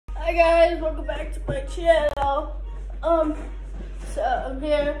Hi guys, welcome back to my channel. So I'm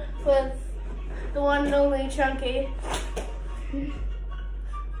here with the one and only Chunky.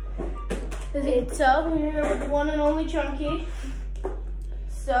 So I'm here with the one and only Chunky.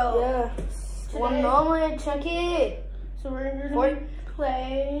 So yeah, one and only Chunky. So we're gonna be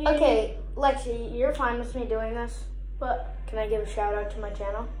playing. Okay, Lexi, you're fine with me doing this, but can I give a shout out to my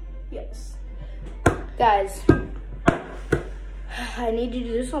channel? Yes. Guys, I need you to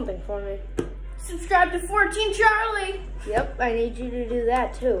do something for me. Subscribe to 14 Charlie. Yep, I need you to do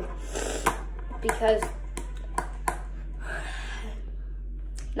that too. Because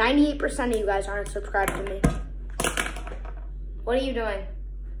 98% of you guys aren't subscribed to me. What are you doing?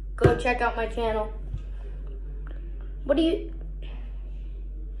 Go check out my channel. 98%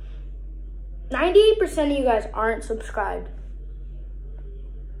 of you guys aren't subscribed.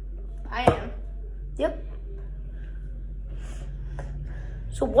 I am. Yep.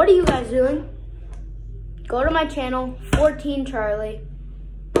 So what are you guys doing? Go to my channel, 14 Charlie.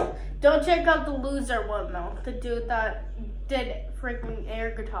 Don't check out the loser one though. The dude that did freaking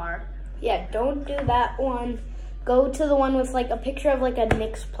air guitar. Yeah, don't do that one. Go to the one with like a picture of like a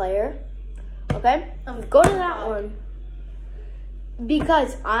Knicks player. Okay? Go to that one.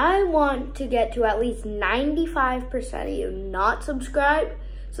 Because I want to get to at least 95% of you not subscribed.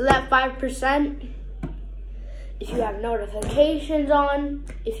 So that 5%, if you have notifications on,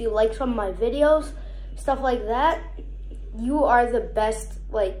 if you like some of my videos, stuff like that, you are the best.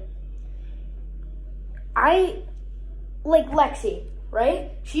 Like Lexi,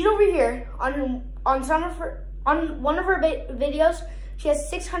 right? She's over here on one of her videos. She has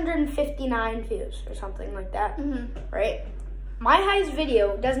 659 views or something like that, right? My highest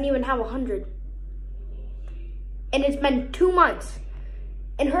video doesn't even have 100, and it's been 2 months,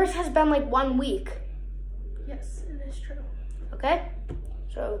 and hers has been like 1 week. Yes, it is true. Okay,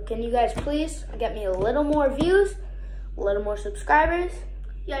 so can you guys please get me a little more views, a little more subscribers?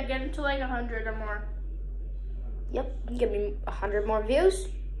 Yeah, get it to like 100 or more. Yep, give me 100 more views,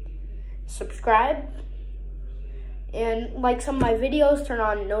 subscribe, and like some of my videos, turn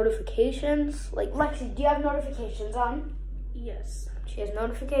on notifications. Like Lexi, do you have notifications on? Yes. She has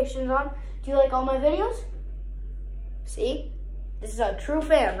notifications on. Do you like all my videos? See? This is a true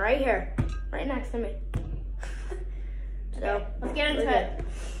fan right here, right next to me. So, let's get into it.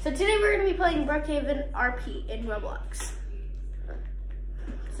 So today we're going to be playing Brookhaven RP in Roblox.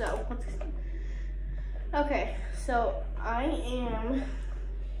 So, okay, so I am,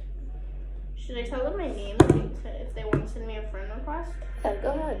 should I tell them my name if they want to send me a friend request? Yeah,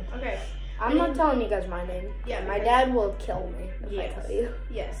 go ahead. Okay. I'm not telling you guys my name. Yeah. My dad will kill me if I tell you.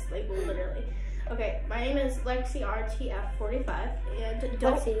 Yes, like literally. Okay, my name is Lexi RTF45, and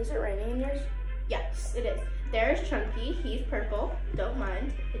don't... Lexi, is it raining in yours? Yes, it is. There's Chunky, he's purple, don't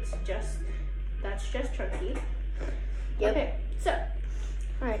mind. That's just Chunky. Yep. Okay, so.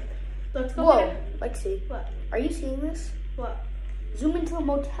 Alright. Let's go. Whoa, Lexi. What? Are you seeing this? What? Zoom into the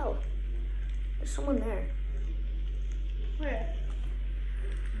motel. There's someone there. Where?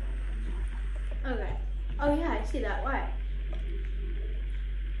 Okay. Oh yeah, I see that. Why?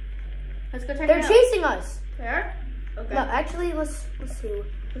 Let's go check it out. They're chasing us. Where? Okay. No, actually, let's see.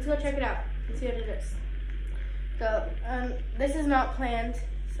 Let's go check it out. Let's see what it is. So, this is not planned,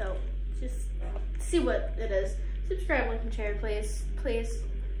 so just see what it is. Subscribe, like, and share, please. Please.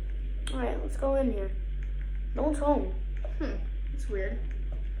 Alright, let's go in here. No one's home. It's weird.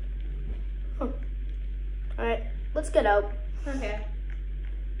 Alright, let's get out. Okay.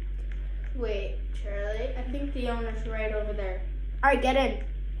 Wait, Charlie, I think the owner's right over there. Alright, get in.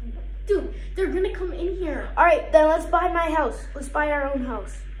 Dude, they're gonna come in here. Alright, then let's buy my house. Let's buy our own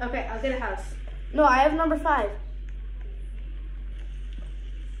house. Okay, I'll get a house. No, I have number 5.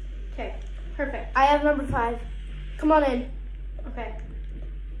 Okay, perfect. I have number 5. Come on in. Okay.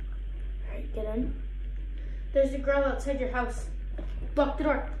 Alright, get in. There's a girl outside your house. Lock the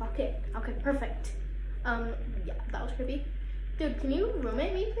door. Lock it. Okay, perfect. Yeah, that was creepy. Dude, can you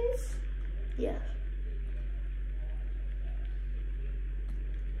roommate me, please? Yeah.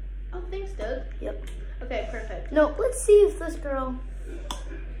 Oh, thanks, dude. Yep. Okay, perfect. No, let's see if this girl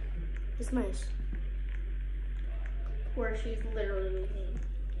is nice. Where she's literally leaving.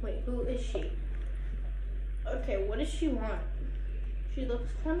 Wait, who is she? Okay, what does she want? She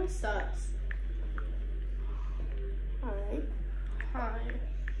looks kind of sus. Alright. Hi.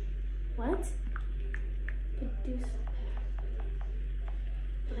 What? What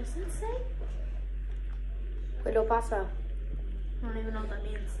does that say? Cuido pasa. I don't even know what that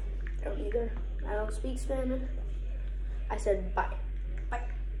means. I don't either. I don't speak Spanish. I said bye. Bye.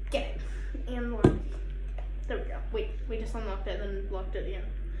 Get it. And lock. There we go. Wait, we just unlocked it and locked it again.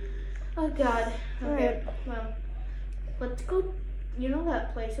 Oh God. Okay. Alright. Well, let's go. You know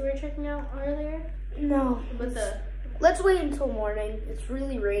that place we were checking out earlier? No. With the. Let's wait until morning. It's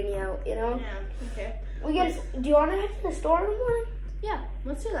really rainy out, you know? Yeah. Okay. Do you want to head to the store in the morning? Yeah.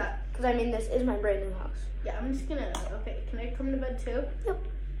 Let's do that. Because I mean, this is my brand new house. Yeah. I'm just gonna. Okay. Can I come to bed too? Yep.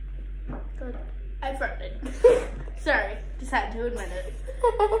 Good. I farted. Sorry. Just had to admit it.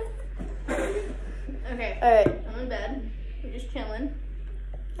 Okay. Alright. I'm in bed. We're just chilling.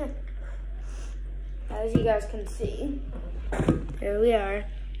 As you guys can see, here we are.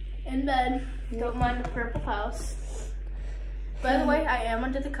 In bed. Don't mind the purple house. By the way, I am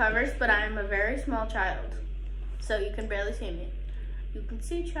under the covers, but I am a very small child. So you can barely see me. You can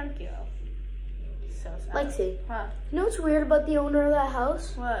see Chunky though. So sad. Lexi, What? you know what's weird about the owner of that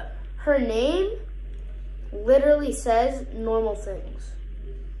house? What? Her name literally says normal things.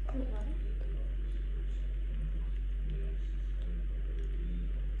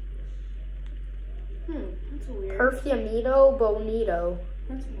 That's weird. Perfumido Bonito.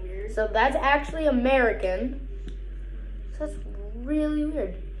 That's weird. So that's actually American. So that's really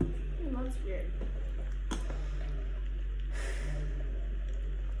weird. That's weird.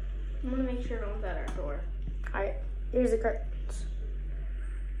 I'm gonna make sure no one's at our door. Alright, here's the curtains.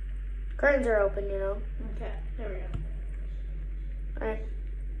 Curtains are open, you know. Okay, there we go. Alright.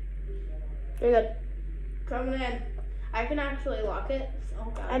 You're good. Coming in. I can actually lock it.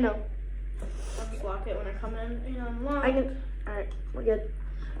 Oh God. I know. I'll just lock it when I come in. You know, unlock. I can. Alright, we're good.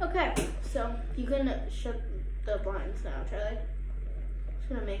 Okay, so you can shut the blinds now, Charlie. Just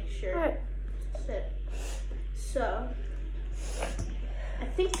gonna make sure. Alright. Sit. So, I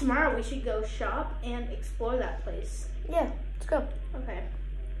think tomorrow we should go shop and explore that place. Yeah, let's go. Okay.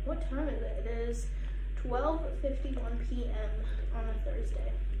 What time is it? It is 12:51 p.m. on a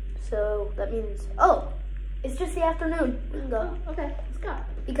Thursday. So that means, oh, it's just the afternoon. We can go. Oh, okay, let's go.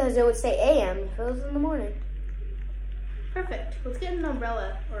 Because it would say AM if it was in the morning. Perfect. Let's get an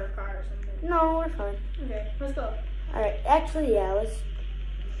umbrella or a car or something. No, we're fine. Okay, let's go. Alright, actually, yeah, let's.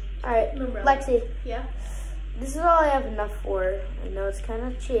 Alright, An umbrella. Lexi, Yeah? this is all I have enough for. I know it's kind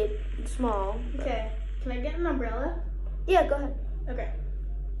of cheap and small. But... Okay. Can I get an umbrella? Yeah, go ahead. Okay.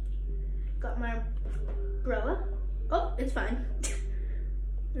 Got my umbrella. Oh, it's fine.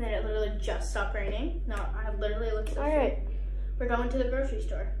 And then it literally just stopped raining. No, I literally looked at the Alright. street. We're going to the grocery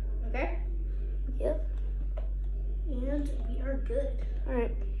store. Okay? Yep. And we are good.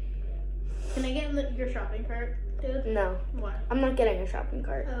 Alright. Can I get in your shopping cart, dude? No, What? I'm not getting a shopping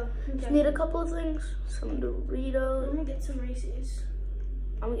cart. Oh, Just okay. need a couple of things. Some I'm Doritos. gonna get some Reese's.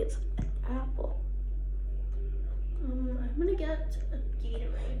 I'm gonna get some apple. I'm gonna get a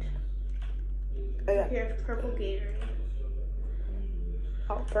Gatorade. Okay. Here's purple Gatorade.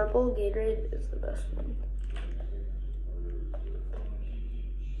 Oh, purple Gatorade is the best one.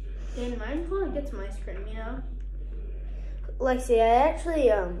 And mine probably get some ice cream, you know? Lexi, I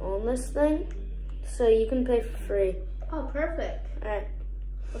actually own this thing, so you can pay for free. Oh, perfect. Alright.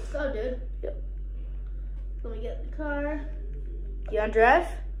 Let's go, dude. Yep. Let me get in the car. You wanna drive?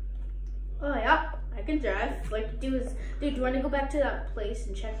 Oh, yeah. I can drive. Like, dude, do you want to go back to that place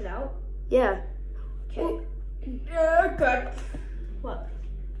and check it out? Yeah. Okay. Yeah, good. What?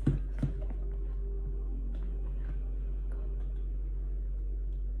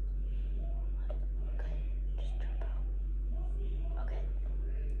 Just jump out. Okay.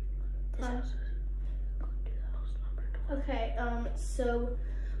 This house is. Go to the house number 12. Okay, so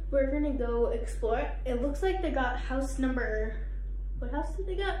we're gonna go explore. It looks like they got house number. What house did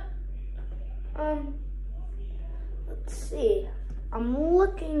they get? Let's see. I'm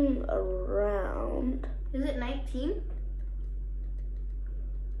looking around. Is it 19?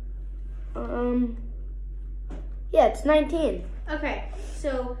 Yeah, it's 19. Okay,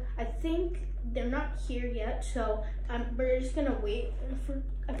 so I think they're not here yet, so we're just gonna wait for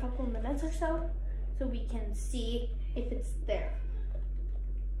a couple of minutes or so we can see if it's there.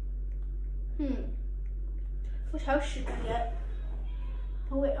 Which house should we get?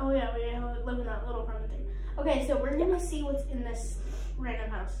 Oh yeah, we live in that little front thing. Okay, so we're gonna see what's in this random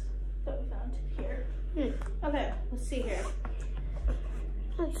house that we found here. Okay, let's see here.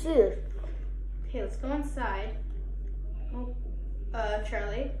 Let's see this. Okay, let's go inside. Oh,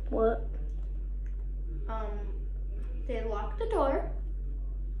 Charlie. What? They locked the door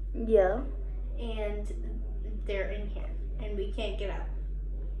Yeah. and they're in here and we can't get out.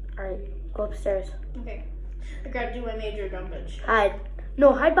 Alright, go upstairs. Okay. I gotta do my major dumpage. Hide.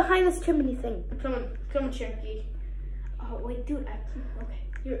 No, hide behind this chimney thing. Come on, Chunky. Oh, wait, dude, okay.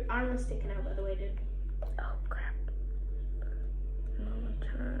 Your arm is sticking out, by the way, dude. Oh, crap. No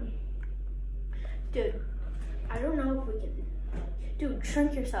turn. Dude, I don't know if we can. Dude,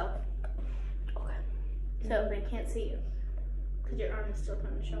 shrink yourself Okay. so they can't see you. Because your arm is still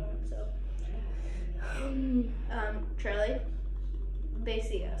kind of showing, so. Charlie, they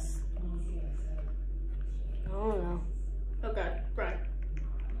see us. I don't know. Oh God, run.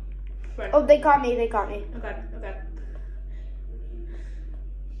 Run. Oh, they caught me. They caught me. Oh God, oh God.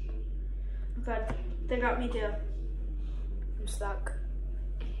 Oh God, they got me too. I'm stuck.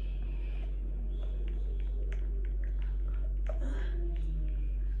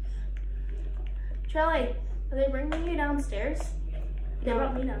 Charlie, are they bringing you downstairs? They No.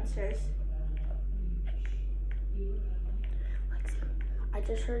 brought me downstairs. I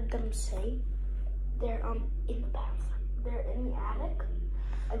just heard them say they're in the bathroom. They're in the attic.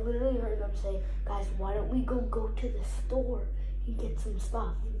 I literally heard them say, guys, why don't we go to the store and get some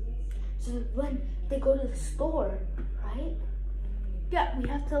stuff? So when they go to the store, right? Yeah, we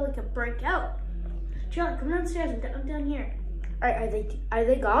have to like a break out. Charlie, come downstairs. I'm down here. Are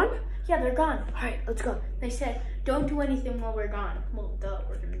they gone? Yeah, they're gone. All right, let's go. They said, don't do anything while we're gone. Well, duh,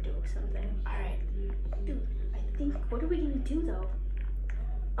 we're gonna do something. All right. Dude, I think, what are we gonna do though?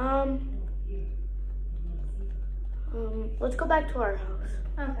 Let's go back to our house.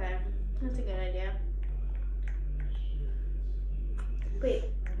 Okay, that's a good idea. Wait,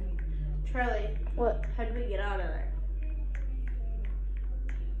 Charlie, What? how did we get out of there?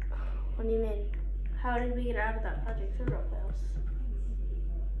 What do you mean? How did we get out of that Project Zero house?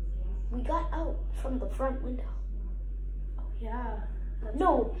 We got out from the front window. Oh yeah.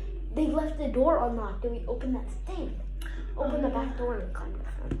 No, they left the door unlocked and we opened that thing. Open the yeah. back door and climb the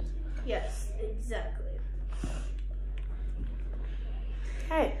fence. Yes, exactly.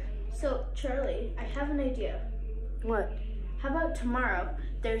 Hey. So, Charlie, I have an idea. What? How about tomorrow?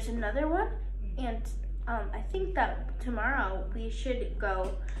 There's another one, and I think that tomorrow we should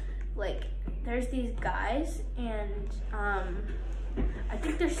go, like, there's these guys, and I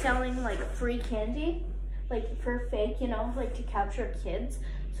think they're selling, like, free candy, like, for fake, you know, like, to capture kids.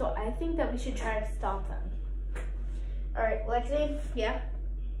 So I think that we should try to stop them. All right, Lexi. Yeah?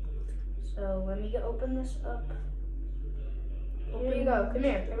 So let me open this up. Here you go. Come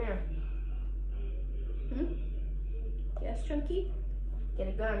here. Come here. Yes, Chunky? Get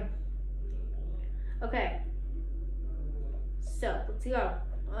a gun. Okay. So, let's go.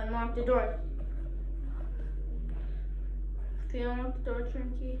 Unlock the door. If you unlock the door,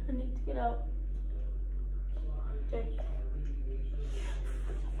 Chunky, I need to get out. Okay.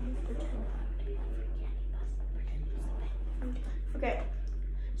 Okay,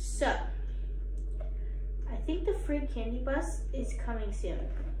 so I think the free candy bus is coming soon.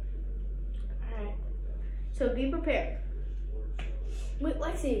 Alright. So be prepared. Wait,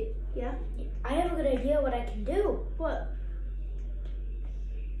 Lexi. Yeah? I have a good idea what I can do. What?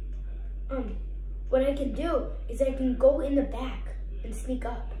 What I can do is I can go in the back and sneak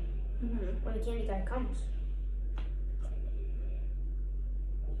up Mm-hmm. when the candy guy comes.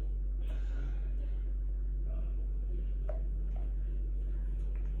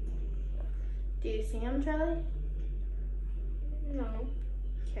 Do you see him, Charlie? No.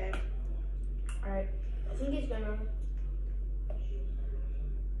 Okay. Alright. I think he's gonna.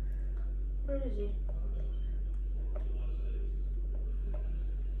 Where is he?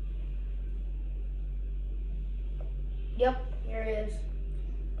 Yep, here he is.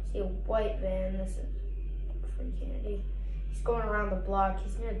 See a white van. This is free candy. He's going around the block.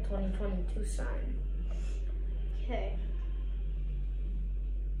 He's near the 2022 sign. Okay.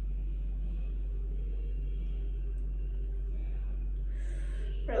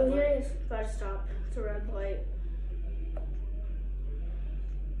 Oh, here he is. Gotta stop. It's a red light.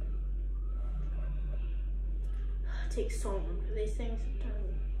 It takes so long for these things to turn.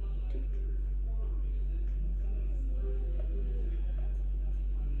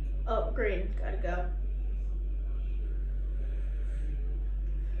 Oh, green. Gotta go.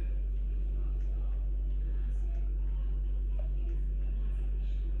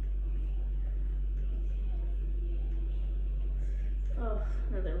 Oh,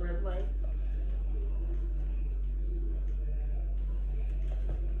 another red light.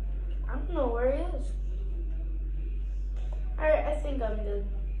 I don't know where he is. Alright, I think I'm good.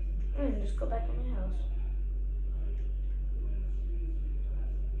 I'm gonna just go back to my house.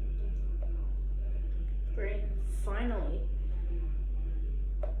 Green. Finally.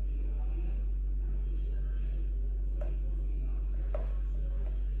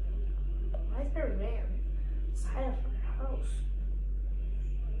 Why is there a van inside of our house?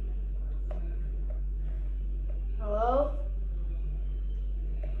 Hello?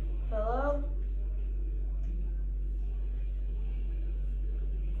 Hello?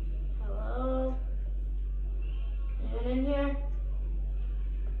 Hello? Anyone in here?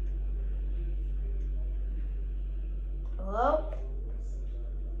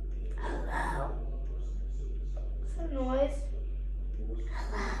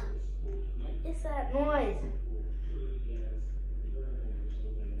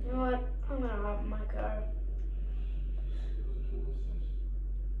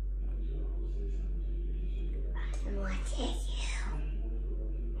 watching you.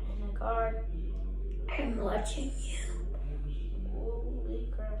 In the car. I'm watching you.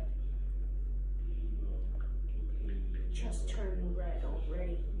 Holy crap. Just turned red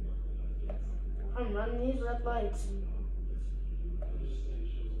already. I'm running these red lights.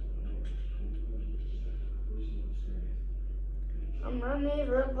 I'm running these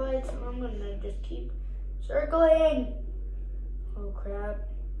red lights and I'm gonna just keep circling. Oh crap.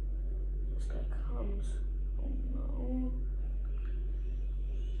 This guy comes. Oh no.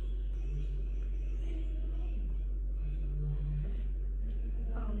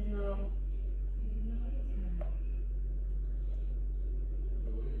 Oh no.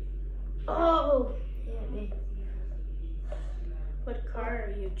 Oh! He hit me. What car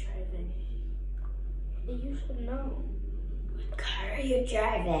are you driving? You should know. What car are you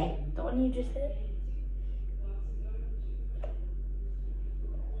driving? The one you just hit?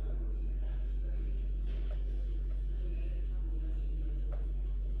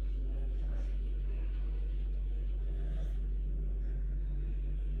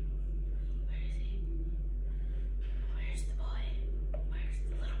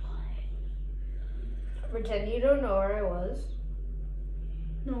 Pretend you don't know where I was.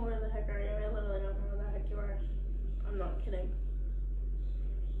 No, where the heck are you? I literally don't know where the heck you are. I'm not kidding.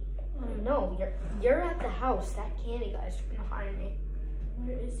 No, you're at the house. That candy guy's gonna hire me.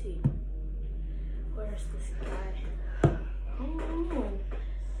 Where is he? Where's this guy? Oh,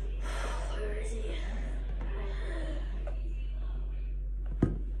 Where is he?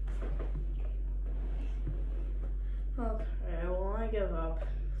 Okay, well I give up.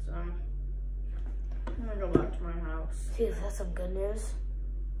 So I'm gonna go back to my house. see, that's some good news.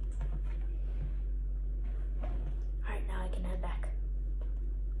 Alright, now I can head back.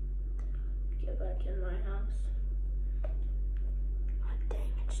 Get back in my house. Oh, dang,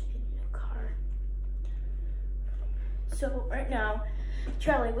 I just need a new car. So right now,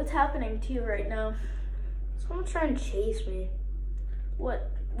 Charlie, what's happening to you right now? Someone's trying to chase me.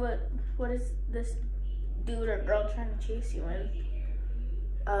 What is this dude or girl trying to chase you in?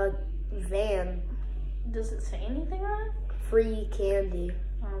 Van. Does it say anything on it? Free candy.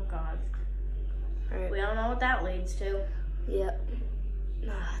 Oh God. Alright. We don't know what that leads to. Yep.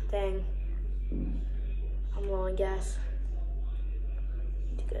 Ah, dang. I'm low on gas.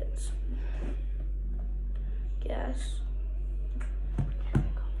 Need to get some gas.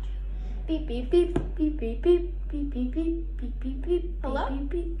 Beep beep beep beep beep beep beep beep beep beep beep beep. Hello? Beep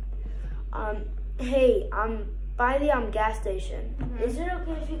beep. Hey, I'm by the gas station. Mhm. Is it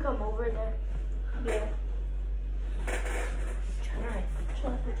okay if you come over there? Yeah. Alright.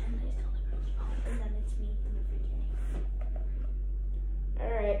 Shall I pretend I stole the girl's phone and then it's me in the freaking.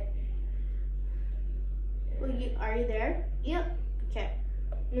 Alright. Well, are you there? Yep. Okay.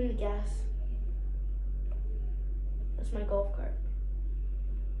 I'm in the gas. That's my golf cart.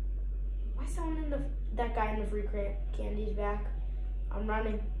 Why is someone in that guy in the free candy's back? I'm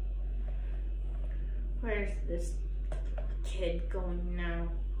running. Where's this kid going now?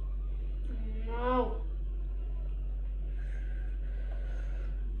 No.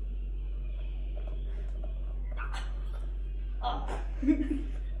 Oh.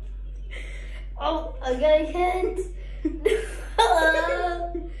 Oh, I got a hit.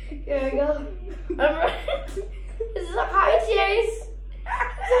 Here I go. I'm running. This is a high chase. It's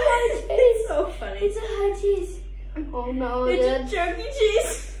a high chase. It's so funny. It's a high chase. Oh no, It's a Chuck E.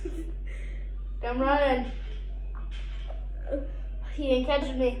 Cheese. I'm running. He ain't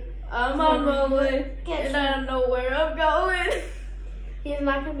catching me. I'm on my way, Catch and I don't know where I'm going. He's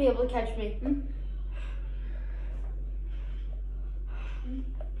not gonna be able to catch me.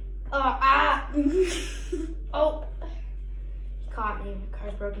 Oh, he caught me. My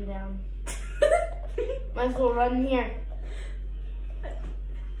car's broken down. Might as well run here.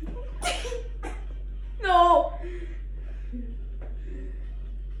 No.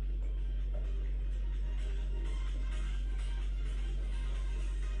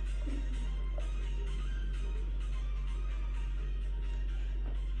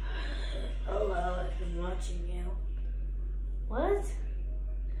 Hello, I've been watching you. What?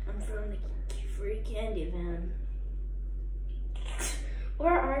 I'm from the free candy van.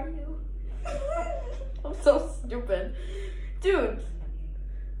 Where are you? I'm so stupid. Dude,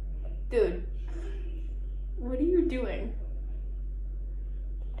 what are you doing?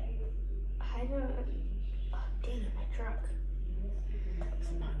 I don't. Oh, dang it, my truck.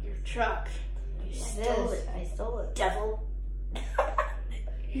 It's not your truck. You stole it. I stole it. Devil.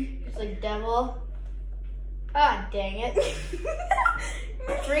 It's like devil. Ah, dang it.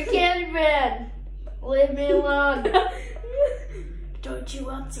 Free candy man. Leave me alone. Don't you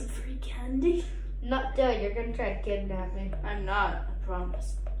want some free candy? Not Dad, you're gonna try to kidnap me. I'm not, I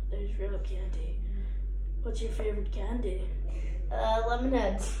promise. There's real candy. What's your favorite candy?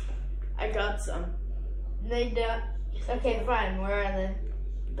 Lemonheads. I got some. They don't. Okay, fine. Where are they?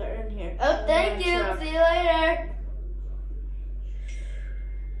 They're in here. Oh, thank you. Truck. See you later.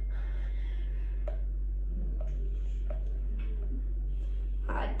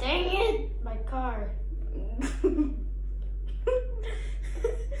 Ah, dang it. My car.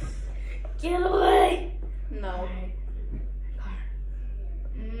 Get away. No.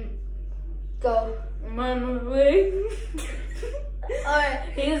 Go. I'm on my way. Alright.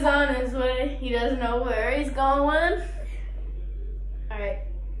 He's on his way. He doesn't know where he's going. Alright.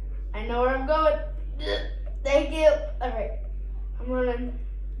 I know where I'm going. Thank you. Alright. I'm running.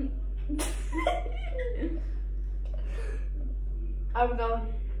 I'm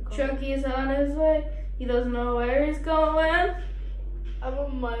going. Chunky's on his way. He doesn't know where he's going. I'm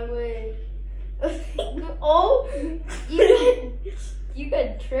on my way. Oh, you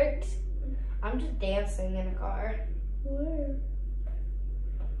got tricked. I'm just dancing in a car. Where?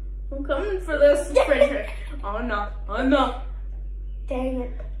 I'm coming for this sprinter. Oh no! Oh no! Dang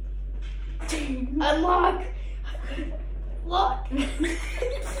it! Unlock. Lock.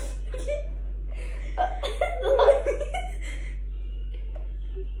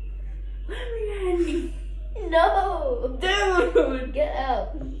 No, Dude, get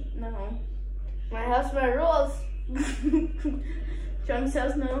out. no. My house, my rules. Chunks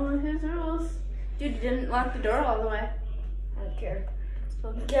house know his rules. Dude, you didn't lock the door all the way. I don't care.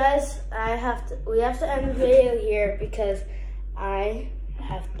 So guys, we have to end the video here because I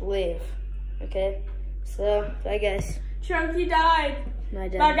have to leave. Okay? So, bye guys. Chunky died. Bye,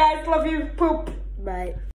 Dad. Bye guys, love you. Poop. Bye.